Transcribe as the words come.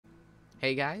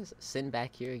Hey guys, Sin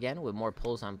back here again with more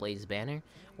pulls on Blaze Banner.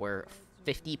 We're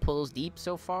 50 pulls deep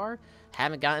so far.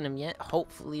 Haven't gotten him yet.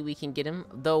 Hopefully we can get him.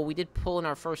 Though we did pull in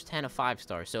our first 10 of 5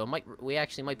 stars, so we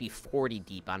actually might be 40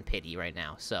 deep on Pity right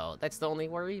now. So that's the only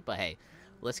worry. But hey,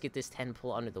 let's get this 10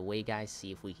 pull under the way, guys.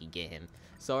 See if we can get him.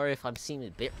 Sorry if I'm seeming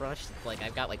a bit rushed. Like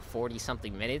I've got like 40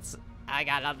 something minutes. I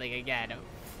got nothing again.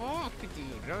 Fuck,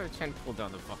 dude. Another 10 pull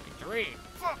down the fucking drain.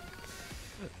 Fuck.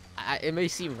 It may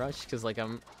seem rushed because like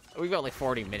we've got like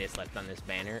 40 minutes left on this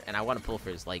banner, and I want to pull for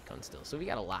his light cone still, so we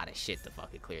got a lot of shit to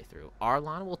fucking clear through.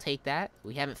 Arlon will take that.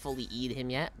 We haven't fully E'd him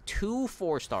yet. 2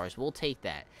 4 stars, we'll take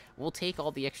that. We'll take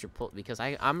all the extra pull because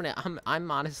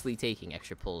I'm honestly taking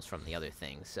extra pulls from the other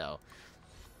things. So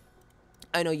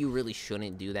I know you really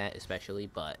shouldn't do that, especially,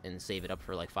 and save it up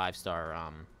for like 5-star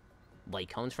light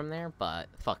cones from there, but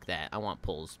fuck that. I want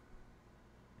pulls.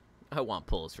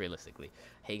 Realistically.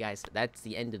 Hey guys, that's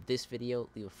the end of this video.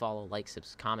 Leave a follow, like,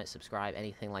 comment, subscribe,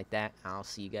 anything like that. I'll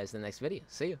see you guys in the next video.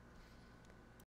 See you.